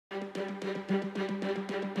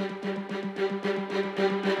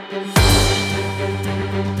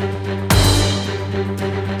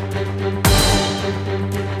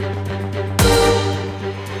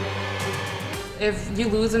you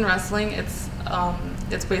lose in wrestling, it's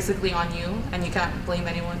basically on you, and you can't blame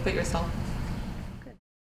anyone but yourself.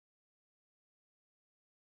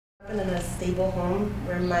 I grew up in a stable home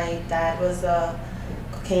where my dad was a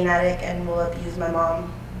cocaine addict and will abuse my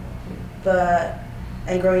mom.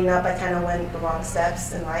 And growing up, I kind of went the wrong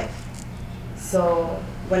steps in life. So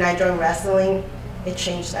when I joined wrestling, it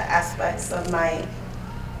changed the aspects of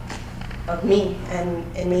me,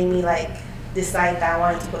 and it made me like decide that I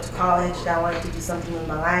wanted to go to college, that I wanted to do something with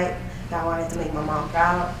my life, that I wanted to make my mom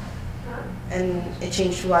proud. And it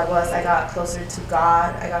changed who I was. I got closer to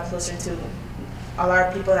God. I got closer to a lot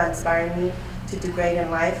of people that inspired me to do great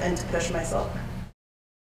in life and to push myself.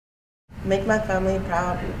 Make my family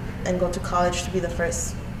proud and go to college to be the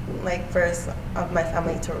first of my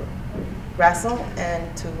family to wrestle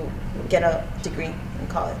and to get a degree in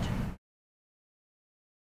college.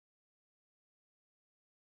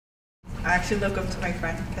 I actually look up to my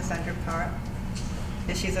friend Cassandra Power,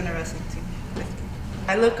 and she's on the wrestling team with me.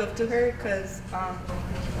 I look up to her because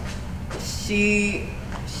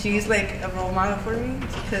she's like a role model for me,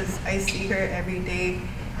 because I see her every day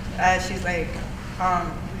as she's like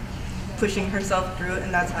pushing herself through it,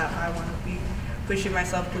 and that's how I want to be, pushing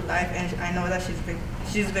myself through life. And I know that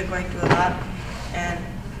she's been going through a lot, and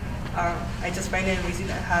I just find it amazing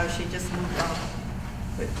how she just moved on,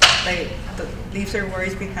 leaves her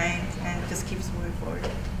worries behind and just keeps moving forward.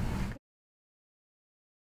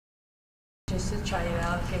 Just to try it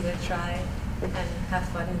out, give it a try, and have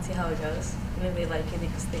fun and see how it goes. And if they like it, they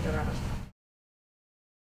can stick around.